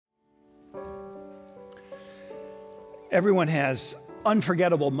Everyone has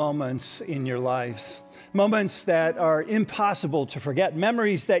unforgettable moments in your lives, moments that are impossible to forget,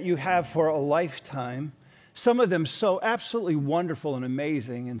 memories that you have for a lifetime, some of them so absolutely wonderful and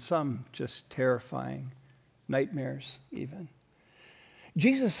amazing, and some just terrifying, nightmares even.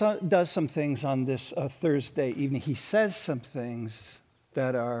 Jesus does some things on this Thursday evening. He says some things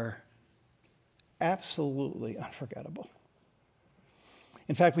that are absolutely unforgettable.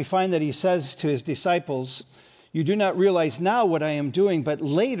 In fact, we find that he says to his disciples, "You do not realize now what I am doing, but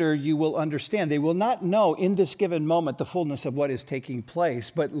later you will understand." They will not know in this given moment the fullness of what is taking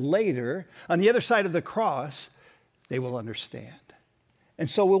place, but later, on the other side of the cross, they will understand. And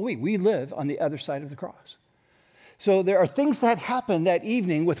so will we. We live on the other side of the cross. So there are things that happened that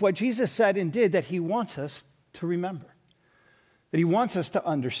evening with what Jesus said and did that he wants us to remember, that he wants us to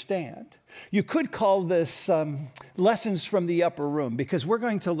understand. You could call this lessons from the upper room, because we're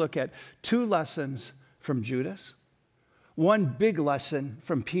going to look at two lessons from Judas, one big lesson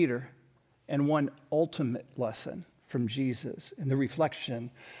from Peter, and one ultimate lesson from Jesus in the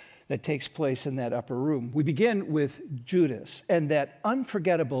reflection that takes place in that upper room. We begin with Judas and that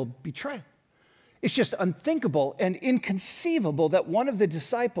unforgettable betrayal. It's just unthinkable and inconceivable that one of the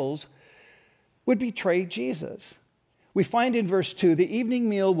disciples would betray Jesus. We find in verse 2, the evening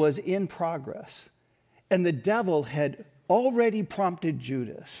meal was in progress, and the devil had already prompted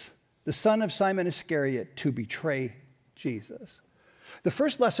Judas, the son of Simon Iscariot, to betray Jesus. The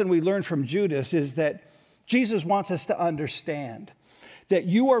first lesson we learn from Judas is that Jesus wants us to understand that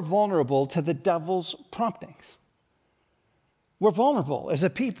you are vulnerable to the devil's promptings. We're vulnerable as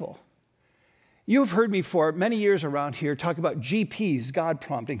a people. You've heard me for many years around here talk about GPs, God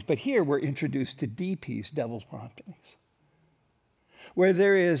promptings, but here we're introduced to DPs, devil's promptings, where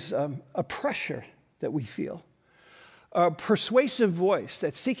there is a pressure that we feel, a persuasive voice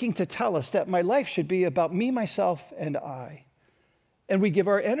that's seeking to tell us that my life should be about me, myself, and I. And we give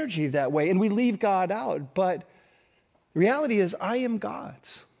our energy that way, and we leave God out. But the reality is, I am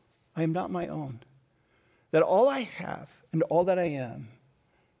God's. I am not my own. That all I have and all that I am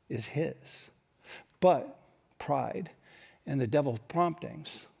is his. But pride and the devil's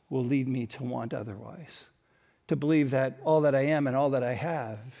promptings will lead me to want otherwise, to believe that all that I am and all that I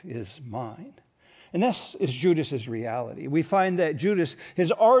have is mine. And this is Judas's reality. We find that Judas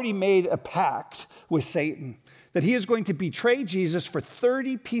has already made a pact with Satan, that he is going to betray Jesus for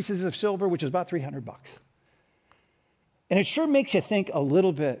 30 pieces of silver, which is about $300. And it sure makes you think a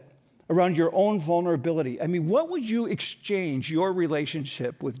little bit around your own vulnerability. I mean, what would you exchange your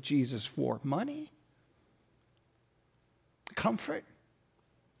relationship with Jesus for? Money? Comfort?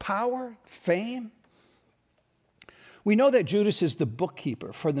 Power? Fame? We know that Judas is the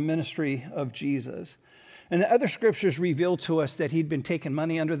bookkeeper for the ministry of Jesus. And the other scriptures reveal to us that he'd been taking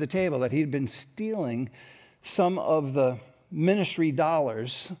money under the table, that he'd been stealing some of the ministry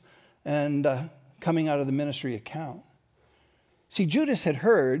dollars and coming out of the ministry account. See, Judas had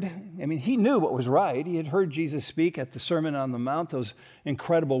heard, he knew what was right. He had heard Jesus speak at the Sermon on the Mount, those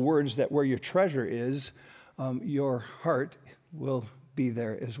incredible words that where your treasure is, your heart will be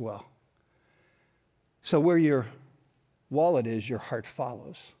there as well. So where your wallet is, your heart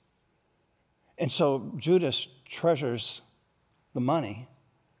follows. And so Judas treasures the money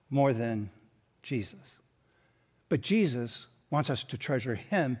more than Jesus. But Jesus wants us to treasure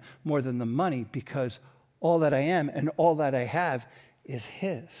him more than the money, because all that I am and all that I have is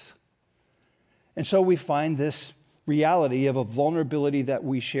his. And so we find this reality of a vulnerability that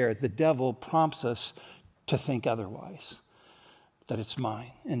we share. The devil prompts us to think otherwise, that it's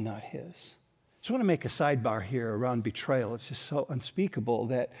mine and not his. I just want to make a sidebar here around betrayal. It's just so unspeakable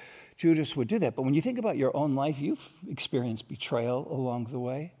that Judas would do that. But when you think about your own life, you've experienced betrayal along the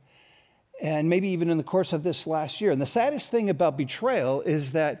way, and maybe even in the course of this last year. And the saddest thing about betrayal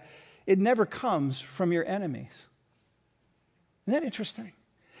is that it never comes from your enemies. Isn't that interesting?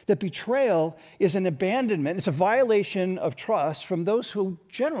 That betrayal is an abandonment. It's a violation of trust from those who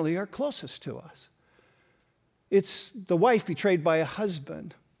generally are closest to us. It's the wife betrayed by a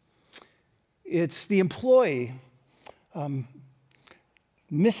husband. It's the employee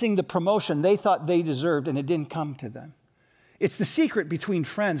missing the promotion they thought they deserved and it didn't come to them. It's the secret between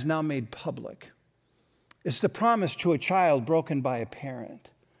friends now made public. It's the promise to a child broken by a parent.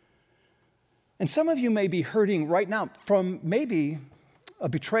 And some of you may be hurting right now from maybe a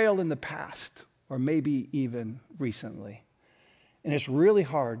betrayal in the past, or maybe even recently. And it's really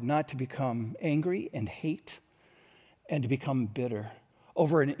hard not to become angry and hate and to become bitter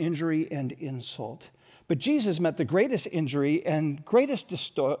over an injury and insult. But Jesus met the greatest injury and greatest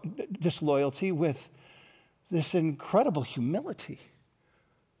disloyalty with this incredible humility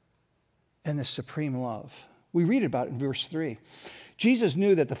and this supreme love We read about it in verse 3. Jesus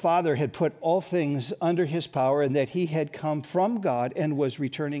knew that the Father had put all things under his power and that he had come from God and was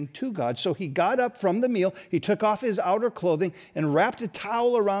returning to God. So he got up from the meal, he took off his outer clothing and wrapped a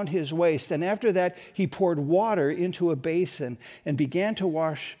towel around his waist. And after that, he poured water into a basin and began to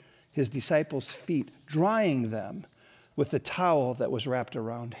wash his disciples' feet, drying them with the towel that was wrapped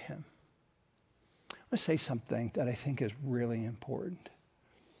around him. I want to say something that I think is really important.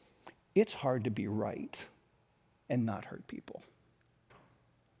 It's hard to be right and not hurt people.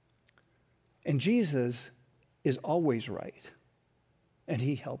 And Jesus is always right, and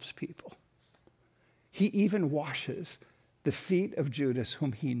he helps people. He even washes the feet of Judas,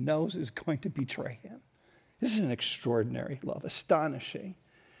 whom he knows is going to betray him. This is an extraordinary love, astonishing.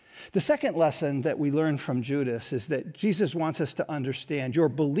 The second lesson that we learn from Judas is that Jesus wants us to understand your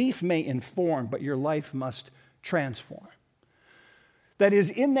belief may inform, but your life must transform. That is,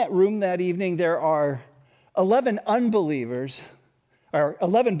 in that room that evening, there are 11 unbelievers, or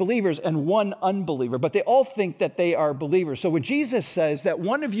 11 believers and one unbeliever, but they all think that they are believers. So when Jesus says that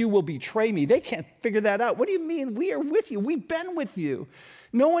one of you will betray me, they can't figure that out. What do you mean? We are with you. We've been with you.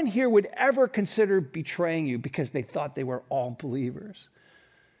 No one here would ever consider betraying you because they thought they were all believers.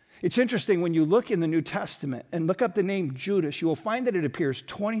 It's interesting when you look in the New Testament and look up the name Judas, you will find that it appears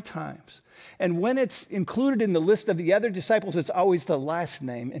 20 times. And when it's included in the list of the other disciples, it's always the last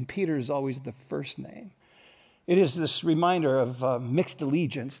name, and Peter is always the first name. It is this reminder of mixed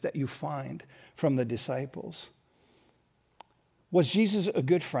allegiance that you find from the disciples. Was Jesus a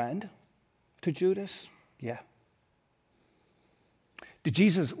good friend to Judas? Yeah. Did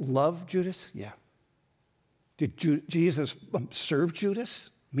Jesus love Judas? Yeah. Did Jesus serve Judas,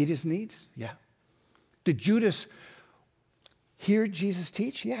 meet his needs? Yeah. Did Judas hear Jesus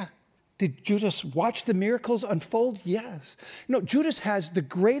teach? Yeah. Did Judas watch the miracles unfold? Yes. No, Judas has the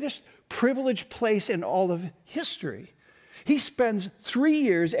greatest privileged place in all of history. He spends 3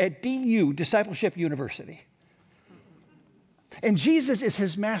 years at DU, Discipleship University. And Jesus is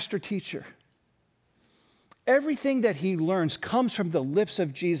his master teacher. Everything that he learns comes from the lips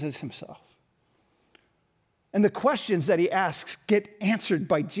of Jesus himself. And the questions that he asks get answered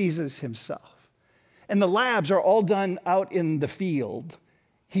by Jesus himself. And the labs are all done out in the field.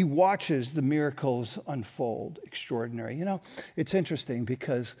 He watches the miracles unfold. Extraordinary. You know, it's interesting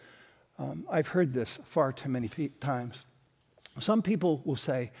because I've heard this far too many times. Some people will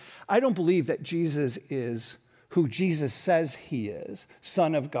say, I don't believe that Jesus is who Jesus says he is,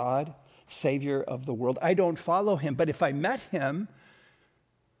 Son of God, Savior of the world. I don't follow him, but if I met him,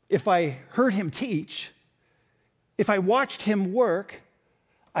 if I heard him teach, if I watched him work,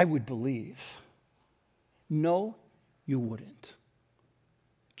 I would believe. No, you wouldn't.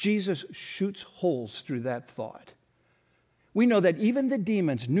 Jesus shoots holes through that thought. We know that even the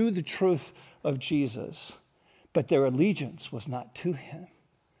demons knew the truth of Jesus, but their allegiance was not to him.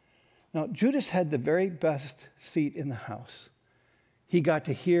 Now, Judas had the very best seat in the house. He got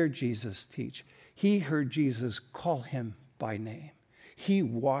to hear Jesus teach. He heard Jesus call him by name. He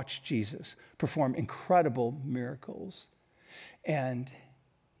watched Jesus perform incredible miracles, and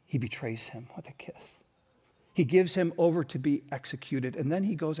he betrays him with a kiss. He gives him over to be executed, and then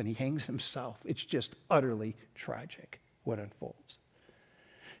he goes and he hangs himself. It's just utterly tragic what unfolds.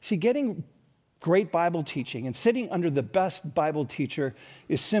 See, getting great Bible teaching and sitting under the best Bible teacher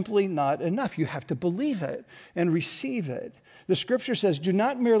is simply not enough. You have to believe it and receive it. The scripture says, do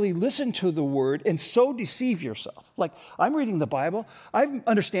not merely listen to the word and so deceive yourself. Like, I'm reading the Bible. I'm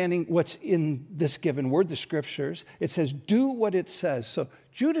understanding what's in this given word, the scriptures. It says, do what it says. So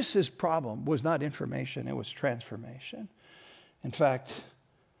Judas's problem was not information, it was transformation. In fact,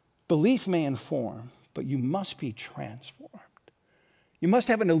 belief may inform, but you must be transformed. You must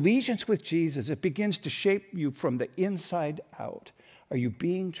have an allegiance with Jesus. It begins to shape you from the inside out. Are you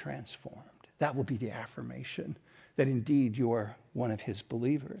being transformed? That will be the affirmation that indeed you are one of his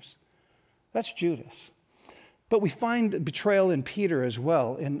believers. That's Judas. But we find betrayal in Peter as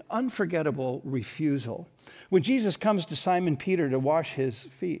well, an unforgettable refusal. When Jesus comes to Simon Peter to wash his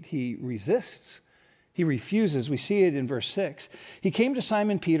feet, he resists. He refuses. We see it in verse 6. He came to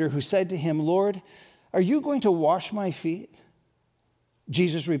Simon Peter, who said to him, Lord, are you going to wash my feet?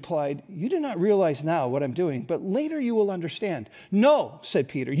 Jesus replied, you do not realize now what I'm doing, but later you will understand. No, said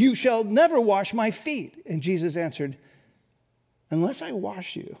Peter, you shall never wash my feet. And Jesus answered, unless I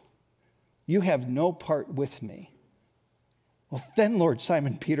wash you, you have no part with me. Well, then, Lord,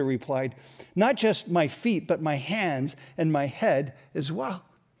 Simon Peter replied, not just my feet, but my hands and my head as well.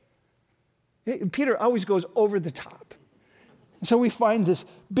 Peter always goes over the top. So we find this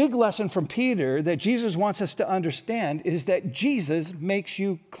big lesson from Peter that Jesus wants us to understand is that Jesus makes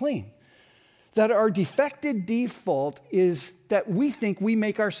you clean. that our defected default is that we think we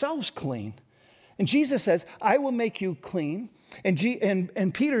make ourselves clean. And Jesus says, I will make you clean.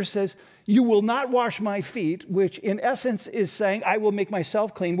 And Peter says, you will not wash my feet, which in essence is saying, I will make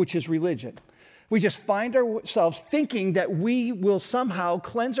myself clean, which is religion. We just find ourselves thinking that we will somehow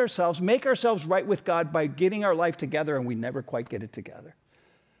cleanse ourselves, make ourselves right with God by getting our life together, and we never quite get it together.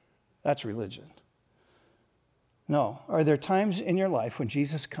 That's religion. No. Are there times in your life when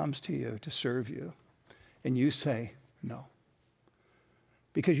Jesus comes to you to serve you and you say no?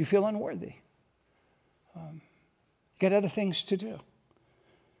 Because you feel unworthy. You got other things to do.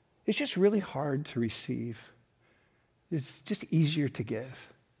 It's just really hard to receive. It's just easier to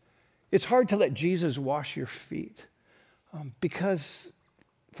give. It's hard to let Jesus wash your feet because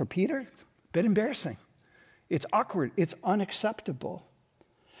for Peter, it's a bit embarrassing. It's awkward. It's unacceptable.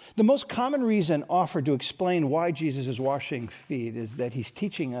 The most common reason offered to explain why Jesus is washing feet is that he's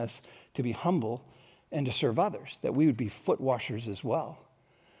teaching us to be humble and to serve others, that we would be foot washers as well.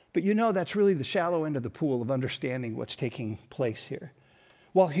 But that's really the shallow end of the pool of understanding what's taking place here.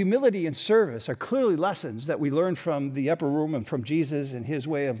 While humility and service are clearly lessons that we learn from the upper room and from Jesus and his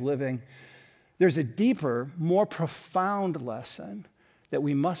way of living, there's a deeper, more profound lesson that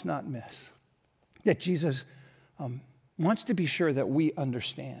we must not miss, that Jesus wants to be sure that we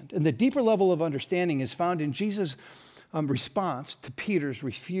understand. And the deeper level of understanding is found in Jesus' response to Peter's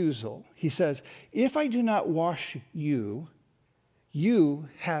refusal. He says, if I do not wash you, you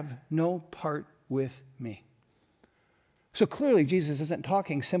have no part with me. So clearly, Jesus isn't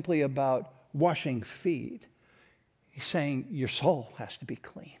talking simply about washing feet. He's saying your soul has to be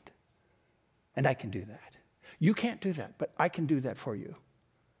cleaned. And I can do that. You can't do that, but I can do that for you.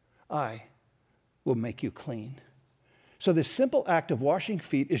 I will make you clean. So this simple act of washing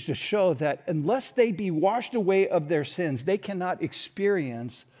feet is to show that unless they be washed away of their sins, they cannot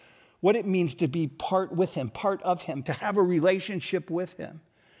experience what it means to be part with him, part of him, to have a relationship with him.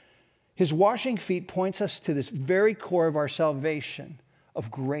 His washing feet points us to this very core of our salvation, of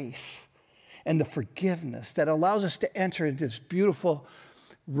grace and the forgiveness that allows us to enter into this beautiful,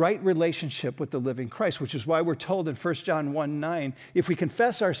 right relationship with the living Christ, which is why we're told in 1 John 1:9, if we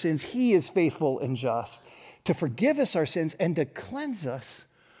confess our sins, he is faithful and just to forgive us our sins and to cleanse us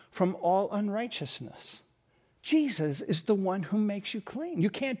from all unrighteousness. Jesus is the one who makes you clean.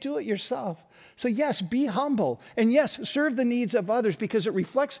 You can't do it yourself. So yes, be humble. And yes, serve the needs of others because it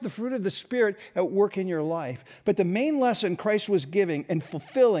reflects the fruit of the Spirit at work in your life. But the main lesson Christ was giving and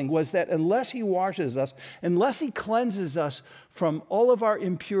fulfilling was that unless he washes us, unless he cleanses us from all of our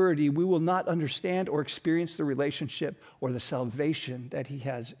impurity, we will not understand or experience the relationship or the salvation that he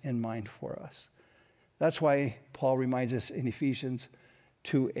has in mind for us. That's why Paul reminds us in Ephesians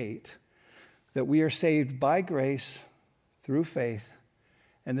 2:8. that we are saved by grace through faith,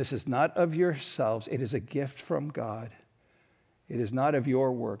 and this is not of yourselves, it is a gift from God. It is not of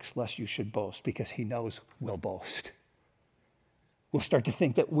your works, lest you should boast, because he knows we'll boast. We'll start to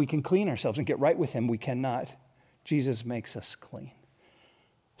think that we can clean ourselves and get right with him. We cannot. Jesus makes us clean.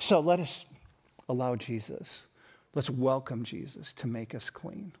 So let us allow Jesus, let's welcome Jesus to make us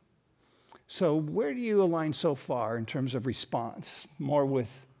clean. So where do you align so far in terms of response? More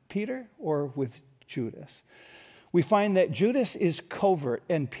with Peter or with Judas? We find that Judas is covert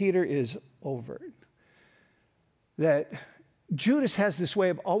and Peter is overt. That Judas has this way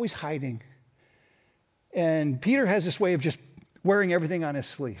of always hiding, and Peter has this way of just wearing everything on his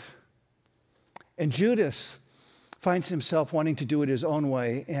sleeve. And Judas finds himself wanting to do it his own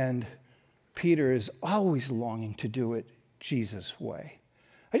way, and Peter is always longing to do it Jesus' way.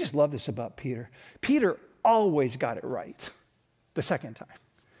 I just love this about Peter. Peter always got it right the second time.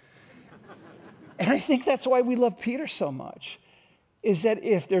 And I think that's why we love Peter so much, is that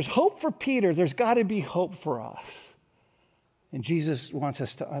if there's hope for Peter, there's got to be hope for us. And Jesus wants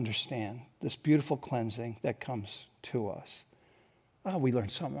us to understand this beautiful cleansing that comes to us. Oh, we learn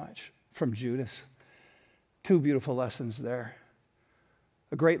so much from Judas. Two beautiful lessons there.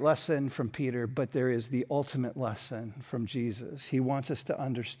 A great lesson from Peter, but there is the ultimate lesson from Jesus. He wants us to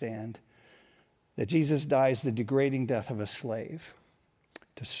understand that Jesus dies the degrading death of a slave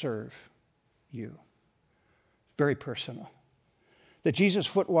to serve you. Very personal. That Jesus'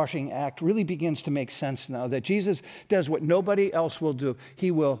 foot washing act really begins to make sense now. That Jesus does what nobody else will do.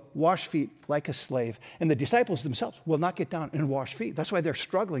 He will wash feet like a slave. And the disciples themselves will not get down and wash feet. That's why they're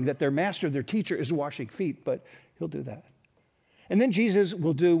struggling, that their master, their teacher is washing feet, but he'll do that. And then Jesus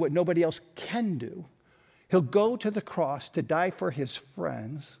will do what nobody else can do. He'll go to the cross to die for his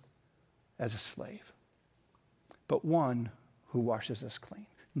friends as a slave, but one who washes us clean.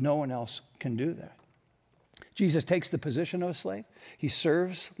 No one else can do that. Jesus takes the position of a slave. He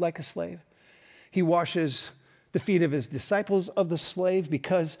serves like a slave. He washes the feet of his disciples of the slave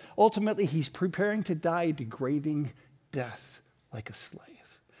because ultimately he's preparing to die a degrading death like a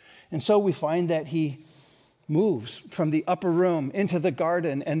slave. And so we find that he moves from the upper room into the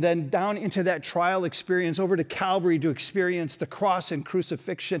garden and then down into that trial experience over to Calvary to experience the cross and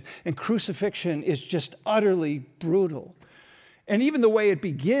crucifixion. And crucifixion is just utterly brutal. And even the way it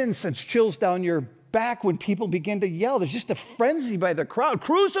begins sends chills down your back when people begin to yell. There's just a frenzy by the crowd.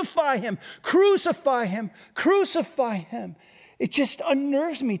 Crucify him, crucify him, crucify him. It just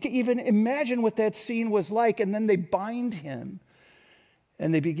unnerves me to even imagine what that scene was like. And then they bind him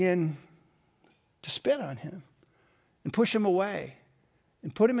and they begin to spit on him and push him away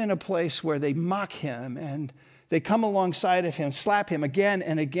and put him in a place where they mock him and they come alongside of him, slap him again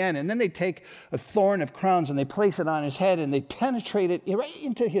and again. And then they take a thorn of crowns and they place it on his head and they penetrate it right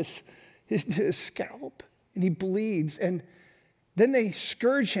into his scalp, and he bleeds. And then they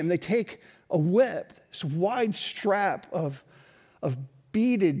scourge him. They take a whip, this wide strap of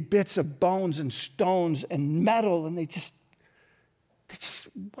beaded bits of bones and stones and metal, and they just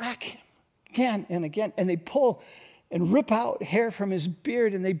whack him again and again. And they pull and rip out hair from his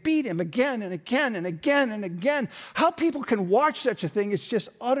beard, and they beat him again and again and again and again. How people can watch such a thing is just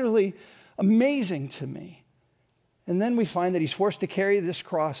utterly amazing to me. And then we find that he's forced to carry this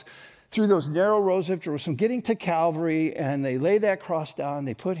cross through those narrow roads of Jerusalem, getting to Calvary, and they lay that cross down,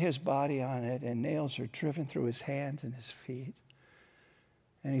 they put his body on it, and nails are driven through his hands and his feet.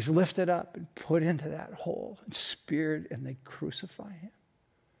 And he's lifted up and put into that hole and speared, and they crucify him.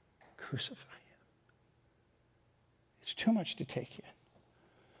 Crucify him. It's too much to take in.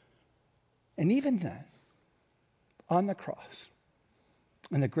 And even then, on the cross,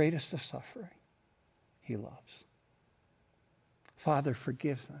 in the greatest of suffering, he loves. Father,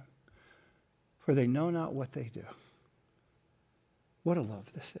 forgive them, for they know not what they do. What a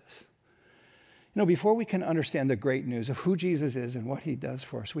love this is. You know, before we can understand the great news of who Jesus is and what he does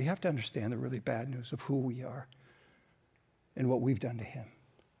for us, we have to understand the really bad news of who we are and what we've done to him.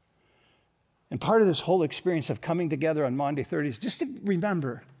 And part of this whole experience of coming together on Maundy 30 is just to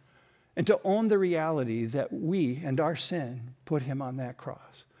remember and to own the reality that we and our sin put him on that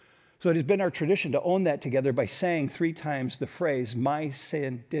cross. So it has been our tradition to own that together by saying 3 times the phrase, my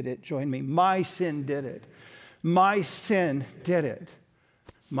sin did it. Join me. My sin did it. My sin did it.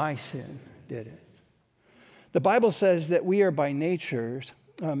 My sin did it. The Bible says that we are by nature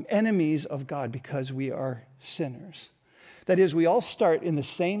enemies of God because we are sinners. That is, we all start in the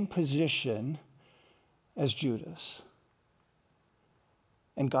same position as Judas.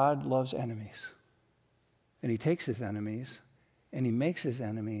 And God loves enemies. And he takes his enemies and he makes his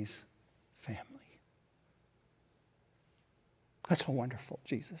enemies family. That's how wonderful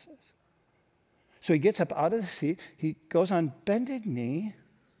Jesus is. So he gets up out of the seat. He goes on bended knee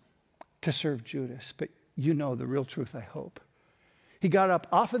to serve Judas. But you know the real truth, I hope. He got up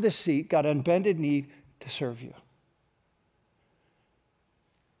off of the seat, got on bended knee to serve you.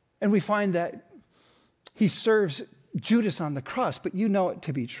 And we find that he serves Judas on the cross, but you know it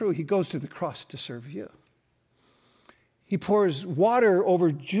to be true. He goes to the cross to serve you. He pours water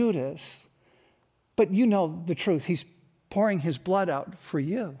over Judas, but you know the truth. He's pouring his blood out for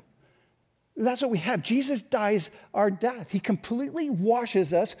you. That's what we have. Jesus dies our death. He completely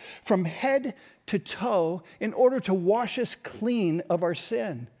washes us from head to toe in order to wash us clean of our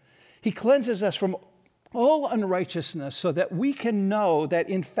sin. He cleanses us from all unrighteousness so that we can know that,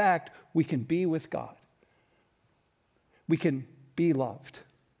 in fact, we can be with God. We can be loved,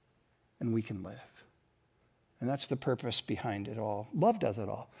 and we can live. And that's the purpose behind it all. Love does it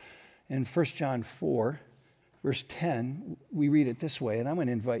all. In 1 John 4, verse 10, we read it this way, and I'm going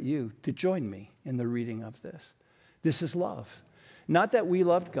to invite you to join me in the reading of this. This is love. Not that we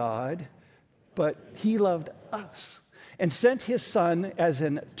loved God, but he loved us and sent his son as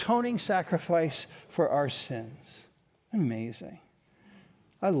an atoning sacrifice for our sins. Amazing.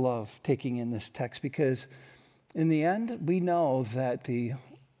 I love taking in this text because in the end, we know that the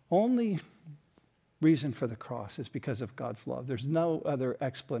only reason for the cross is because of God's love. There's no other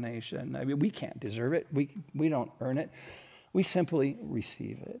explanation. I mean, we can't deserve it. We don't earn it. We simply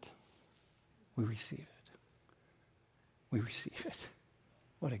receive it. We receive it. We receive it.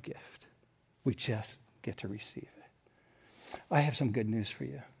 What a gift. We just get to receive it. I have some good news for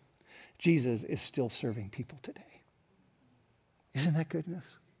you. Jesus is still serving people today. Isn't that good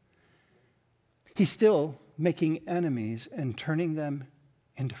news? He's still making enemies and turning them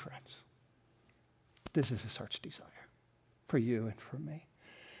into friends. This is his heart's desire for you and for me.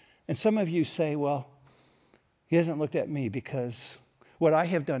 And some of you say, well, he hasn't looked at me because what I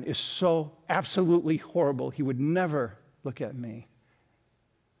have done is so absolutely horrible. He would never look at me.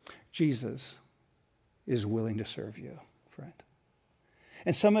 Jesus is willing to serve you, friend.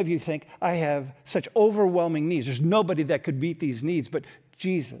 And some of you think, I have such overwhelming needs. There's nobody that could meet these needs, but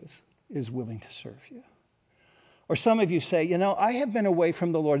Jesus is willing to serve you. Or some of you say, I have been away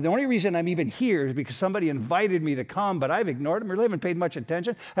from the Lord. The only reason I'm even here is because somebody invited me to come, but I've ignored them or haven't paid much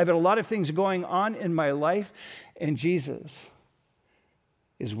attention. I've had a lot of things going on in my life, and Jesus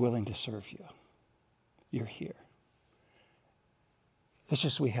is willing to serve you. You're here. It's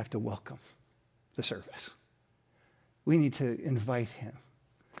just we have to welcome the service. We need to invite him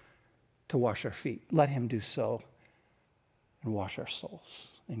to wash our feet. Let him do so and wash our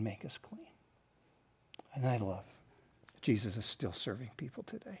souls and make us clean. And I love Jesus is still serving people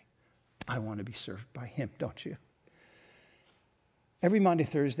today. I want to be served by him, don't you? Every Monday,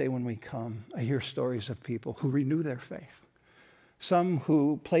 Thursday when we come, I hear stories of people who renew their faith. Some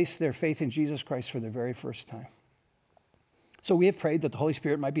who place their faith in Jesus Christ for the very first time. So we have prayed that the Holy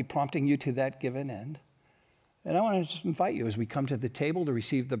Spirit might be prompting you to that given end. And I want to just invite you as we come to the table to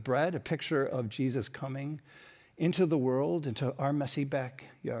receive the bread, a picture of Jesus coming into the world, into our messy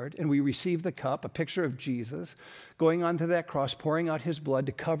backyard. And we receive the cup, a picture of Jesus going onto that cross, pouring out his blood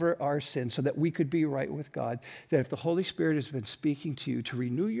to cover our sins so that we could be right with God. That if the Holy Spirit has been speaking to you to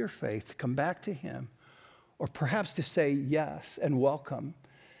renew your faith, to come back to him, or perhaps to say yes and welcome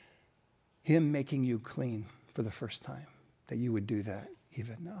him making you clean for the first time, that you would do that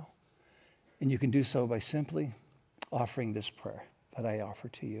even now. And you can do so by simply offering this prayer that I offer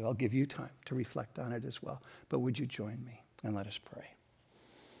to you. I'll give you time to reflect on it as well. But would you join me and let us pray?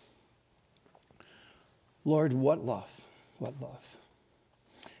 Lord, what love, what love.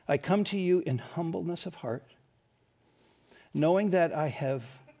 I come to you in humbleness of heart, knowing that I have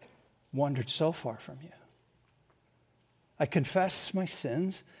wandered so far from you. I confess my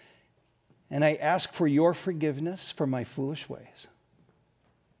sins, and I ask for your forgiveness for my foolish ways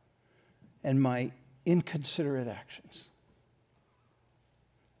and my inconsiderate actions.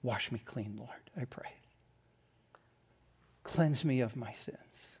 Wash me clean, Lord, I pray. Cleanse me of my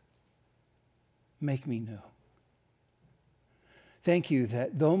sins. Make me new. Thank you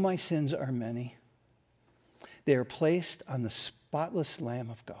that though my sins are many, they are placed on the spotless Lamb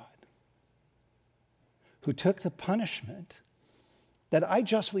of God, who took the punishment that I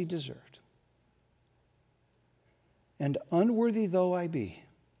justly deserved. And unworthy though I be,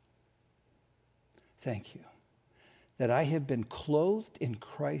 thank you that I have been clothed in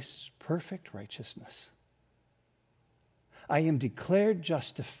Christ's perfect righteousness. I am declared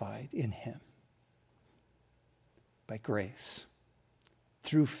justified in him by grace,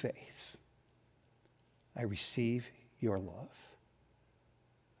 through faith. I receive your love.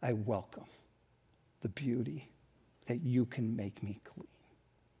 I welcome the beauty that you can make me clean.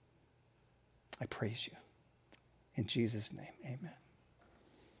 I praise you. In Jesus' name, amen.